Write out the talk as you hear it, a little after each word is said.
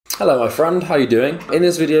Hello my friend, how you doing? In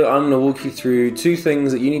this video I'm going to walk you through 2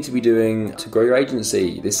 things that you need to be doing to grow your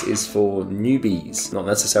agency. This is for newbies, not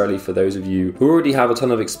necessarily for those of you who already have a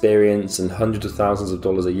ton of experience and hundreds of thousands of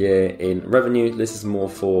dollars a year in revenue. This is more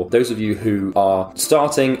for those of you who are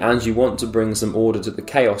starting and you want to bring some order to the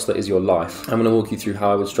chaos that is your life. I'm going to walk you through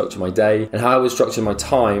how I would structure my day and how I would structure my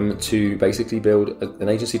time to basically build an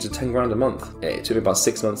agency to 10 grand a month. It took me about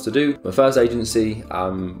 6 months to do. My first agency,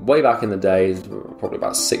 way back in the day, probably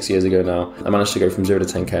about 6 years ago now, I managed to go from 0 to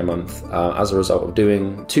 10k a month as a result of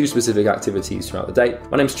doing 2 specific activities throughout the day.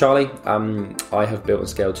 My name's Charlie. I have built and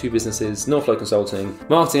scaled 2 businesses, Northflow Consulting,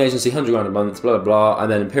 marketing agency, 100 grand a month, blah, blah, blah,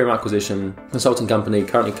 and then Imperium Acquisition, consulting company,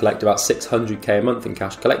 currently collect about 600k a month in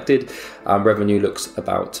cash collected. Revenue looks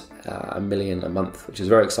about $1 million a month, which is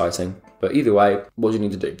very exciting. But either way, what do you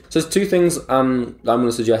need to do? So there's 2 things I'm going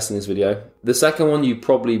to suggest in this video. The second one you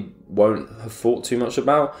probably won't have thought too much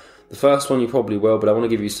about. The first one you probably will, but I want to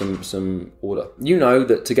give you some order. You know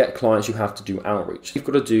that to get clients, you have to do outreach. You've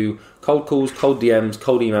got to do cold calls, cold DMs,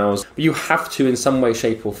 cold emails, but you have to, in some way,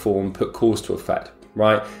 shape or form, put cause to effect,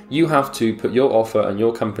 right? You have to put your offer and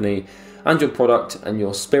your company and your product and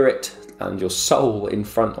your spirit and your soul in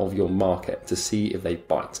front of your market to see if they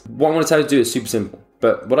bite. What I'm going to tell you to do is super simple,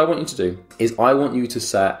 but what I want you to do is I want you to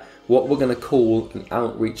set what we're going to call an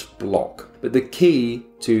outreach block. But the key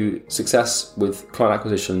to success with client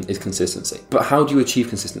acquisition is consistency. But how do you achieve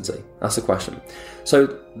consistency? That's the question.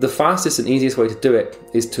 So the fastest and easiest way to do it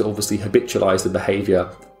is to obviously habitualize the behavior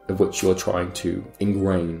of which you're trying to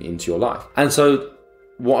ingrain into your life. And so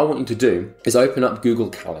what I want you to do is open up Google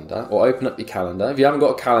Calendar or open up your calendar. If you haven't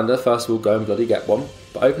got a calendar, first of all, go and bloody get one.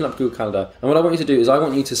 But open up Google Calendar. And what I want you to do is I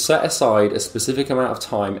want you to set aside a specific amount of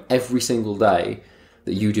time every single day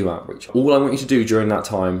that you do outreach. All I want you to do during that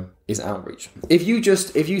time is outreach. If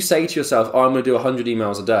you say to yourself, oh, I'm going to do 100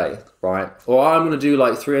 emails a day, right? Or I'm going to do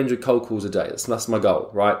like 300 cold calls a day. That's my goal,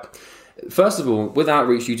 right? First of all, with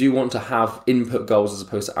outreach, you do want to have input goals as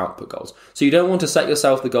opposed to output goals. So you don't want to set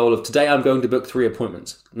yourself the goal of today I'm going to book 3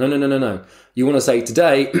 appointments. No. You want to say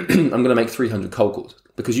today I'm going to make 300 cold calls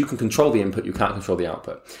because you can control the input, you can't control the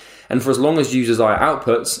output. And for as long as you desire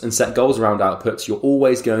outputs and set goals around outputs, you're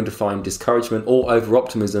always going to find discouragement or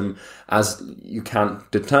over-optimism as you can't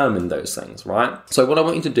determine those things, right? So what I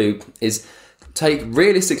want you to do is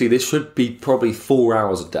realistically, this should be probably 4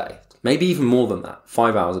 hours a day. Maybe even more than that,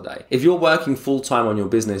 5 hours a day. If you're working full-time on your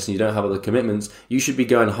business and you don't have other commitments, you should be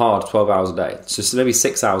going hard 12 hours a day. So maybe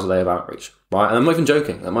 6 hours a day of outreach, right? And I'm not even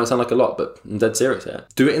joking. That might sound like a lot, but I'm dead serious here.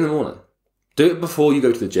 Do it in the morning. Do it before you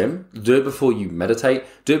go to the gym. Do it before you meditate.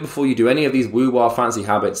 Do it before you do any of these woo-wah fancy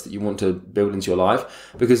habits that you want to build into your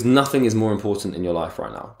life, because nothing is more important in your life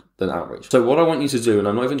right now than outreach. So what I want you to do, and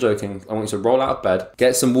I'm not even joking, I want you to roll out of bed,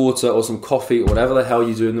 get some water or some coffee or whatever the hell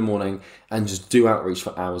you do in the morning and just do outreach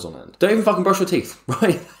for hours on end. Don't even fucking brush your teeth,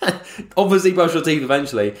 right? Obviously brush your teeth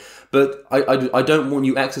eventually, but I don't want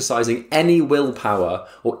you exercising any willpower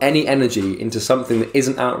or any energy into something that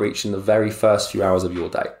isn't outreach in the very first few hours of your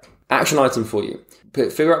day. Action item for you.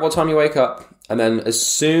 Figure out what time you wake up, and then as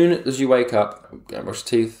soon as you wake up, go and brush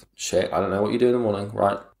your teeth. Shit, I don't know what you do in the morning,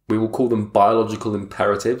 right? We will call them biological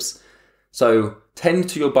imperatives. So tend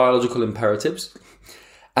to your biological imperatives,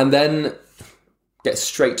 and then get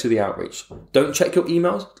straight to the outreach. Don't check your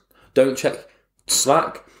emails. Don't check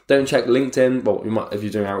Slack. Don't check LinkedIn. Well, you might if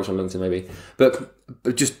you're doing outreach on LinkedIn maybe.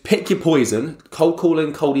 But just pick your poison. Cold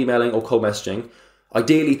calling, cold emailing, or cold messaging.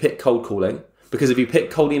 Ideally pick cold calling. Because if you pick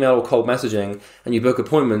cold email or cold messaging and you book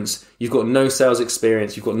appointments, you've got no sales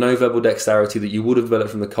experience, you've got no verbal dexterity that you would have developed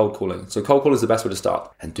from the cold calling. So cold calling is the best way to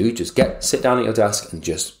start. And just sit down at your desk and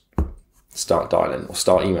just start dialing or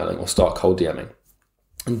start emailing or start cold DMing.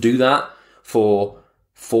 And do that for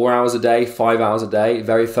 4 hours a day, 5 hours a day,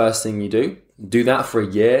 very first thing you do. Do that for a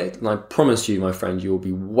year, and I promise you, my friend, you will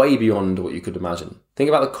be way beyond what you could imagine. Think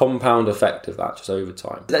about the compound effect of that just over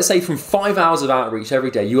time. Let's say from 5 hours of outreach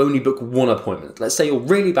every day, you only book 1 appointment. Let's say you're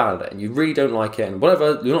really bad at it and you really don't like it and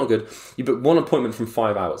whatever, you're not good. You book 1 appointment from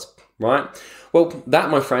 5 hours, right? Well,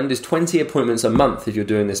 that, my friend, is 20 appointments a month if you're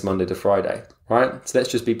doing this Monday to Friday, right? So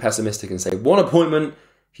let's just be pessimistic and say 1 appointment,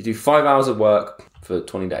 if you do 5 hours of work for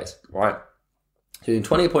 20 days, right? So you're doing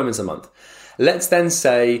 20 appointments a month. Let's then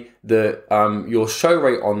say that your show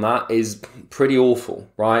rate on that is pretty awful,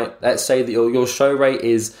 right? Let's say that your show rate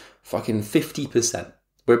is fucking 50%.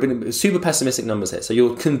 We're being super pessimistic numbers here. So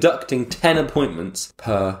you're conducting 10 appointments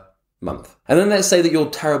per month. And then let's say that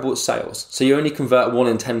you're terrible at sales. So you only convert 1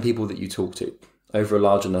 in 10 people that you talk to over a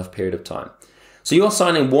large enough period of time. So you're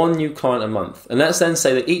signing 1 new client a month. And let's then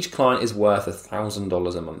say that each client is worth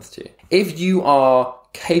 $1,000 a month to you. If you are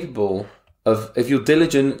capable if you're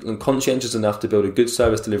diligent and conscientious enough to build a good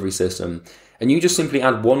service delivery system, and you just simply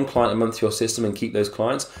add one client a month to your system and keep those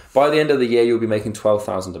clients, by the end of the year, you'll be making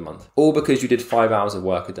 $12,000 a month, all because you did 5 hours of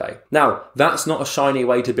work a day. Now, that's not a shiny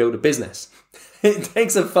way to build a business. It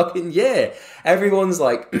takes a fucking year. Everyone's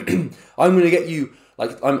like, I'm going to get you,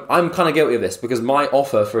 like, I'm kind of guilty of this because my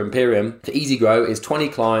offer for Imperium, for Easy Grow, is 20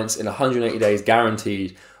 clients in 180 days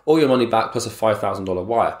guaranteed, all your money back plus a $5,000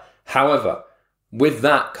 wire. However, with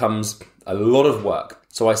that comes a lot of work.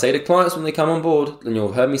 So I say to clients when they come on board, and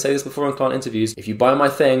you've heard me say this before in client interviews, if you buy my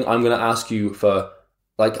thing, I'm going to ask you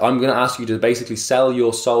to basically sell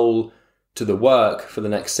your soul to the work for the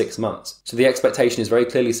next 6 months. So the expectation is very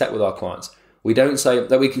clearly set with our clients. We don't say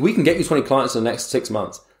that we can get you 20 clients in the next 6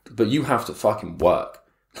 months, but you have to fucking work.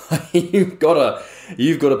 You've got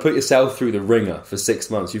to put yourself through the ringer for 6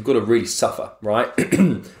 months. You've got to really suffer, right?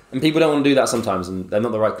 And people don't want to do that sometimes, and they're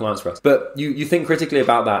not the right clients for us. But you think critically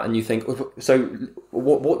about that, and you think, so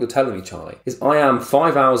what you're telling me, Charlie, is I am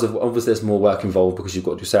 5 hours of, obviously there's more work involved because you've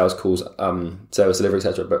got to do sales calls, service delivery,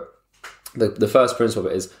 etc. But the first principle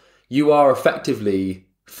of it is you are effectively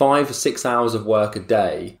 5 or 6 hours of work a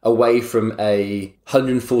day away from a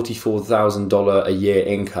 $144,000 a year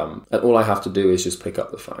income. And all I have to do is just pick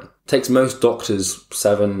up the phone. It takes most doctors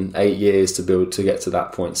 7-8 years to get to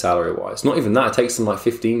that point salary wise. Not even that, it takes them like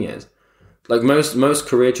 15 years. Like most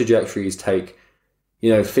career trajectories take,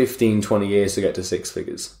 15-20 years to get to 6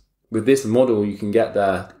 figures. With this model, you can get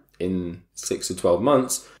there in 6 to 12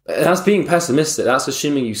 months. That's being pessimistic. That's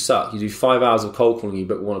assuming you suck. You do 5 hours of cold calling, you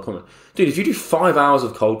book one appointment. Dude, if you do 5 hours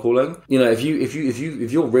of cold calling,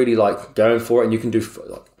 if you're really like going for it, and you can do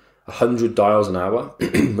like 100 dials an hour,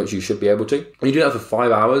 which you should be able to, and you do that for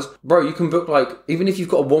 5 hours, bro, you can book like, even if you've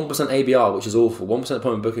got a 1% ABR, which is awful, 1%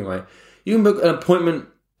 appointment booking rate, you can book an appointment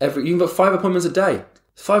you can book 5 appointments a day.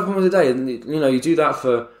 5 appointments a day, and you do that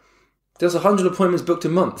for, there's 100 appointments booked a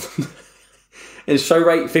month. And show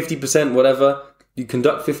rate 50%, whatever. You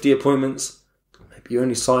conduct 50 appointments, maybe you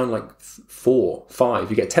only sign like 4, 5.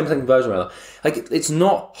 You get 10% conversion rate. Like, it's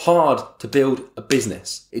not hard to build a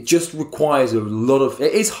business. It just requires a lot of.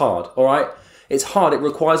 It is hard, all right. It's hard. It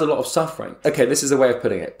requires a lot of suffering. Okay, this is the way of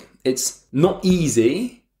putting it. It's not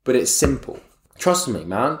easy, but it's simple. Trust me,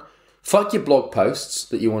 man. Fuck your blog posts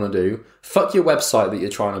that you want to do. Fuck your website that you're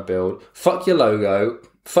trying to build. Fuck your logo.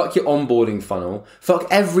 Fuck your onboarding funnel. Fuck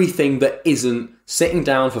everything that isn't sitting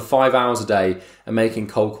down for 5 hours a day and making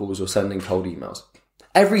cold calls or sending cold emails.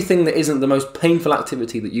 Everything that isn't the most painful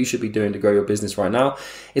activity that you should be doing to grow your business right now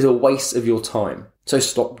is a waste of your time. So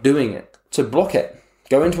stop doing it. So block it.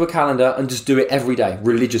 Go into a calendar and just do it every day,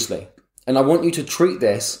 religiously. And I want you to treat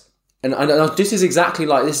this, and this is exactly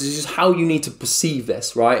like, this is just how you need to perceive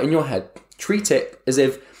this, right? In your head. Treat it as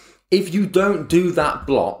if you don't do that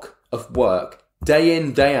block of work day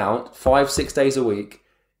in, day out, 5-6 days a week,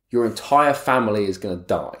 your entire family is going to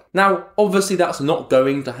die. Now, obviously that's not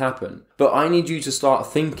going to happen, but I need you to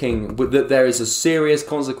start thinking that there is a serious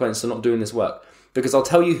consequence to not doing this work, because I'll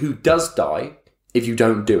tell you who does die if you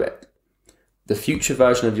don't do it. The future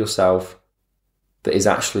version of yourself that is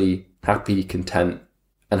actually happy, content,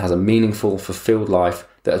 and has a meaningful, fulfilled life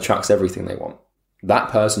that attracts everything they want. That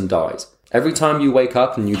person dies. Every time you wake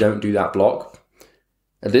up and you don't do that block,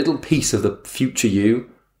 a little piece of the future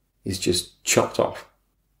you is just chopped off.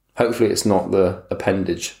 Hopefully it's not the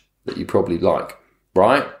appendage that you probably like,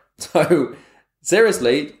 right? So,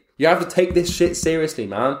 seriously, you have to take this shit seriously,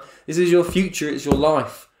 man. This is your future, it's your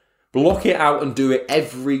life. Block it out and do it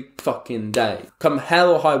every fucking day. Come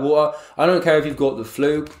hell or high water. I don't care if you've got the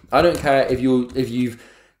flu. I don't care if you've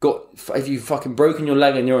fucking broken your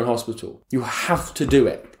leg and you're in hospital. You have to do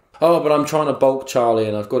it. Oh, but I'm trying to bulk, Charlie,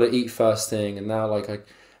 and I've got to eat first thing, and now and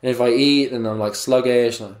if I eat and I'm like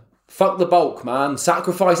sluggish, fuck the bulk, man.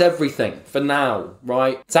 Sacrifice everything for now,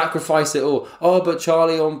 right? Sacrifice it all. Oh, but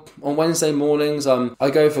Charlie, on Wednesday mornings,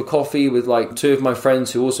 I go for coffee with like 2 of my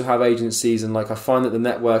friends who also have agencies, and like I find that the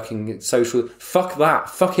networking, social, fuck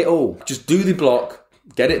that, fuck it all. Just do the block,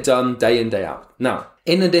 get it done day in, day out. Now,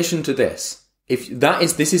 in addition to this,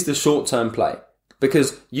 this is the short-term play,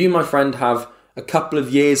 because you, my friend, have a couple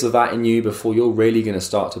of years of that in you before you're really going to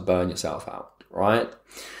start to burn yourself out, right?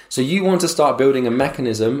 So you want to start building a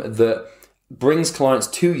mechanism that brings clients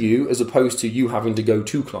to you as opposed to you having to go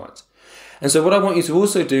to clients. And so what I want you to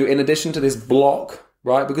also do, in addition to this block,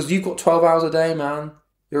 right? Because you've got 12 hours a day, man.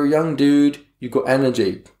 You're a young dude. You've got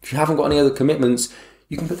energy. If you haven't got any other commitments,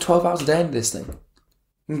 you can put 12 hours a day into this thing.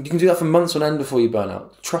 You can do that for months on end before you burn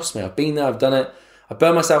out. Trust me, I've been there, I've done it. I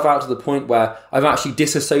burned myself out to the point where I've actually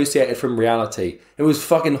disassociated from reality. It was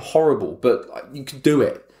fucking horrible, but you can do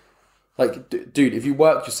it. Like, dude, if you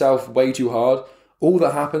work yourself way too hard, all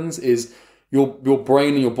that happens is your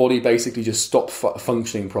brain and your body basically just stop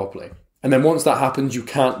functioning properly. And then once that happens, you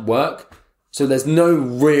can't work. So there's no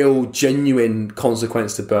real genuine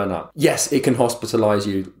consequence to burnout. Yes, it can hospitalize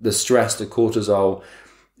you. The stress, the cortisol,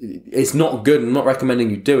 it's not good. I'm not recommending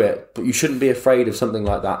you do it, but you shouldn't be afraid of something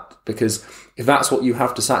like that, because if that's what you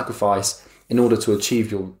have to sacrifice in order to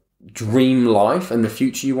achieve your dream life and the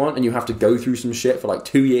future you want, and you have to go through some shit for like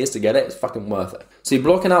 2 years to get it, it's fucking worth it. So you're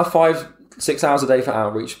blocking out 5-6 hours a day for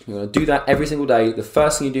outreach. You're going to do that every single day. The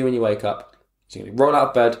first thing you do when you wake up, so you're going to roll out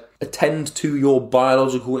of bed, attend to your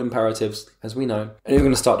biological imperatives, as we know, and you're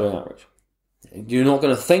going to start doing outreach. You're not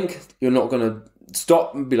going to think, you're not going to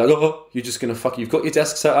stop and be like, oh, you're just going to you've got your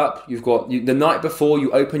desk set up, you've got, the night before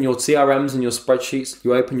you open your CRMs and your spreadsheets,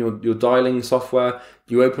 you open your dialing software,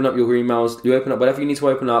 you open up your emails, you open up whatever you need to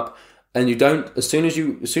open up, and you don't, as soon as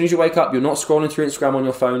you wake up, you're not scrolling through Instagram on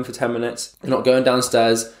your phone for 10 minutes, you're not going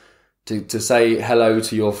downstairs to say hello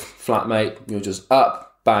to your flatmate, you're just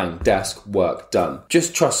up, bang, desk, work, done.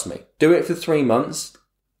 Just trust me. Do it for 3 months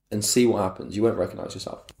and see what happens. You won't recognize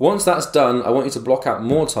yourself. Once that's done, I want you to block out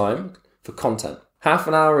more time for content. Half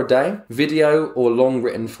an hour a day, video or long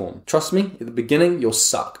written form. Trust me, at the beginning, you'll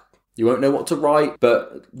suck. You won't know what to write,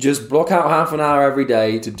 but just block out half an hour every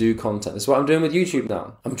day to do content. That's what I'm doing with YouTube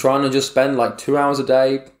now. I'm trying to just spend like 2 hours a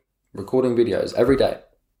day recording videos every day,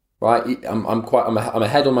 right? I'm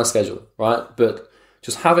ahead on my schedule, right? But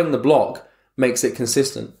just having the block makes it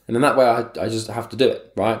consistent. And in that way, I just have to do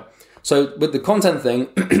it, right? So with the content thing,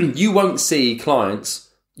 you won't see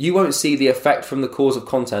clients, you won't see the effect from the course of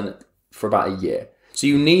content for about a year. So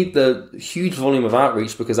you need the huge volume of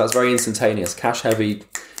outreach because that's very instantaneous, cash heavy,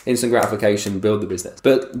 instant gratification, build the business.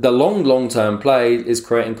 But the long-term play is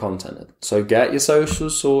creating content. So get your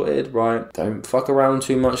socials sorted, right? Don't fuck around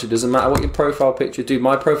too much. It doesn't matter what your profile picture do.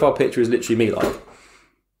 My profile picture is literally me, like,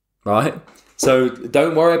 right? So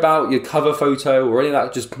don't worry about your cover photo or any of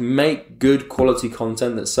that. Just make good quality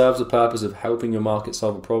content that serves the purpose of helping your market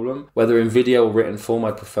solve a problem. Whether in video or written form,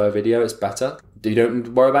 I prefer video, it's better. You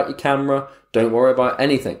don't worry about your camera. Don't worry about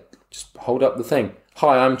anything. Just hold up the thing.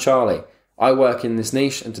 Hi, I'm Charlie. I work in this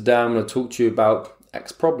niche and today I'm going to talk to you about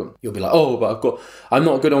X problem. You'll be like, oh, but I'm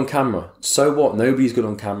not good on camera. So what? Nobody's good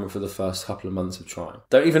on camera for the first couple of months of trying.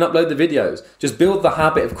 Don't even upload the videos. Just build the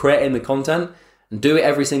habit of creating the content and do it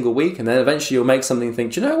every single week, and then eventually you'll make something and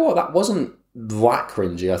think, do you know what, that wasn't that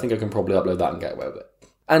cringy. I think I can probably upload that and get away with it.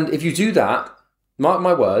 And if you do that, mark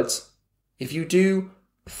my words, if you do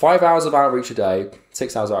 5 hours of outreach a day,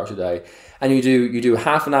 6 hours of outreach a day, and you do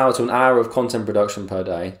half an hour to an hour of content production per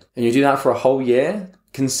day, and you do that for a whole year,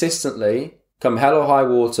 consistently, come hell or high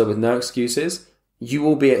water with no excuses, you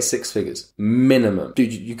will be at 6 figures, minimum.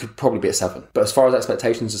 Dude, you could probably be at 7. But as far as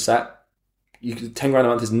expectations are set, 10 grand a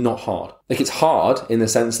month is not hard. Like, it's hard in the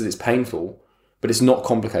sense that it's painful, but it's not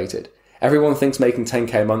complicated. Everyone thinks making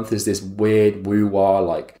 10k a month is this weird woo-wah,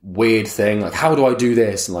 like, weird thing. Like, how do I do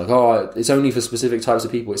this? And like, oh, it's only for specific types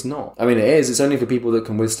of people. It's not. I mean, it is. It's only for people that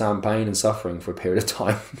can withstand pain and suffering for a period of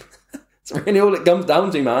time. It's really all it comes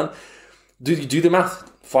down to, man. Do the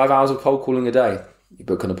math. 5 hours of cold calling a day. You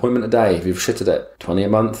book an appointment a day. If you've shitted it, 20 a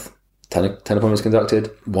month, 10 appointments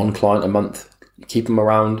conducted, 1 client a month. You keep them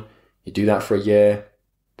around. You do that for a year.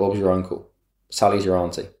 Bob's your uncle. Sally's your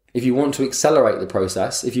auntie. If you want to accelerate the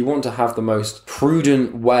process, if you want to have the most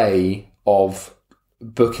prudent way of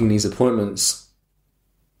booking these appointments,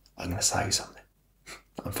 I'm going to say something.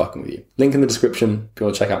 I'm fucking with you. Link in the description if you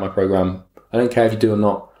want to check out my program. I don't care if you do or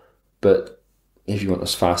not, but if you want a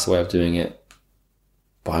faster way of doing it,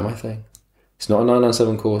 buy my thing. It's not a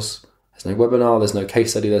 997 course. There's no webinar. There's no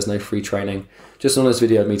case study. There's no free training. Just an honest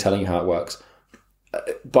video of me telling you how it works.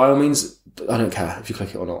 By all means, I don't care if you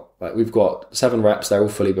click it or not. Like, we've got 7 reps, they're all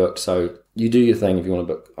fully booked, so you do your thing if you want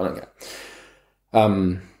to book. I don't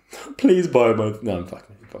care. Please buy my... No, I'm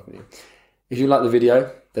fucking with you. If you like the video,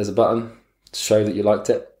 there's a button to show that you liked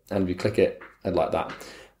it, and if you click it, I'd like that.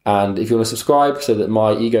 And if you want to subscribe so that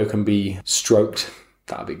my ego can be stroked,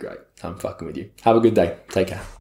 that'd be great. I'm fucking with you. Have a good day. Take care.